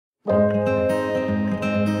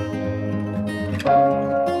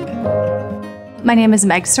My name is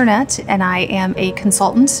Meg Sernett, and I am a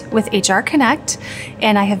consultant with HRConnect,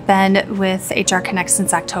 and I have been with HRConnect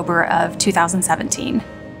since October of 2017.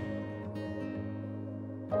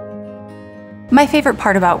 My favorite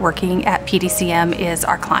part about working at PDCM is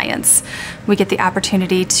our clients. We get the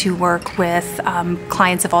opportunity to work with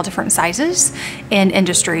clients of all different sizes in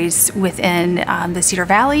industries within the Cedar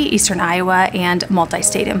Valley, Eastern Iowa, and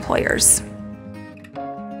multi-state employers.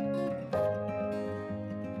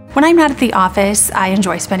 When I'm not at the office, I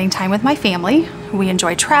enjoy spending time with my family. We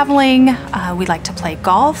enjoy traveling, we like to play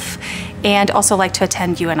golf, and also like to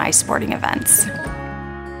attend UNI sporting events.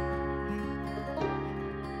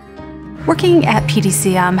 Working at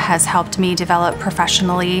PDCM has helped me develop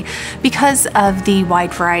professionally because of the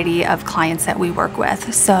wide variety of clients that we work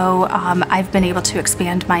with. So I've been able to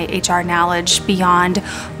expand my HR knowledge beyond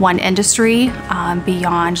one industry,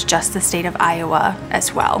 beyond just the state of Iowa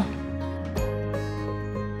as well.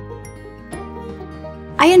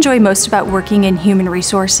 I enjoy most about working in human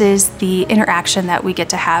resources the interaction that we get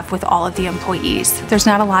to have with all of the employees. There's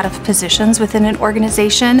not a lot of positions within an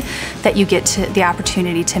organization that you get the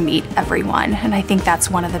opportunity to meet everyone, and I think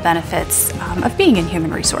that's one of the benefits of being in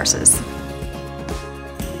human resources.